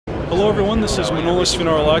Hello everyone, this is Manolis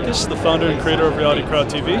Vinorilakis, the founder and creator of Reality Crowd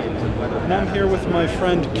TV. And I'm here with my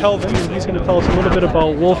friend Kelvin, and he's going to tell us a little bit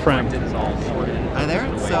about Wolfram. Hi there.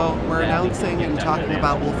 So we're announcing and talking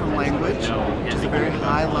about Wolfram language, which is a very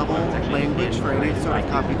high-level language for any sort of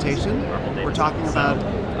computation. We're talking about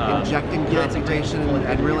injecting computation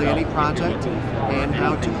in really any project and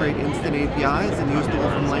how to create instant APIs and use the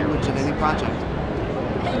Wolfram language in any project.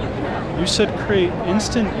 You said create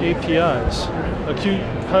instant APIs.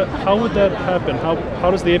 How would that happen?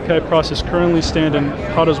 How does the API process currently stand, and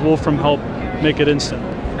how does Wolfram help make it instant?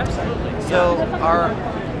 So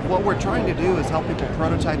what we're trying to do is help people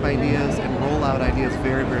prototype ideas and roll out ideas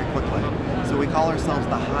very, very quickly. So we call ourselves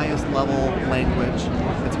the highest level language.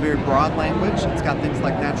 It's a very broad language. It's got things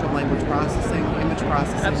like natural language processing, image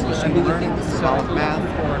processing, machine learning, symbolic math.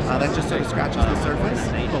 That just sort of scratches the surface.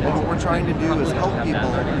 But what we're trying to do is help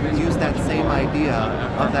people use that same idea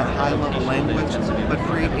of that high level language, but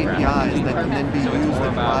create APIs that can then be used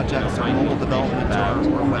in projects or mobile development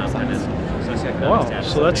or websites. Wow,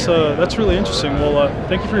 so that's really interesting. Well,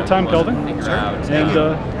 thank you for your time, Kelvin. Sure.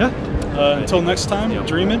 And until next time,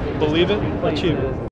 dream it, believe it, achieve it.